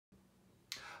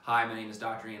Hi, my name is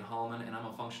Dr. Hollaman, and I'm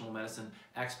a functional medicine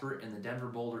expert in the Denver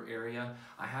Boulder area.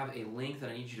 I have a link that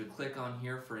I need you to click on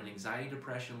here for an anxiety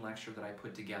depression lecture that I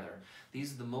put together.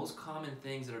 These are the most common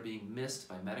things that are being missed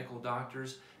by medical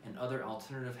doctors and other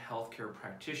alternative healthcare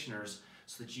practitioners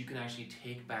so that you can actually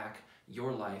take back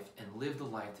your life and live the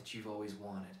life that you've always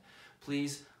wanted.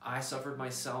 Please, I suffered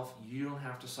myself. You don't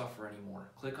have to suffer anymore.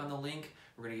 Click on the link.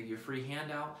 We're going to give you a free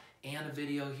handout and a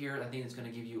video here. I think it's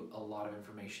going to give you a lot of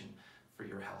information for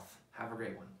your health. Have a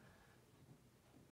great one.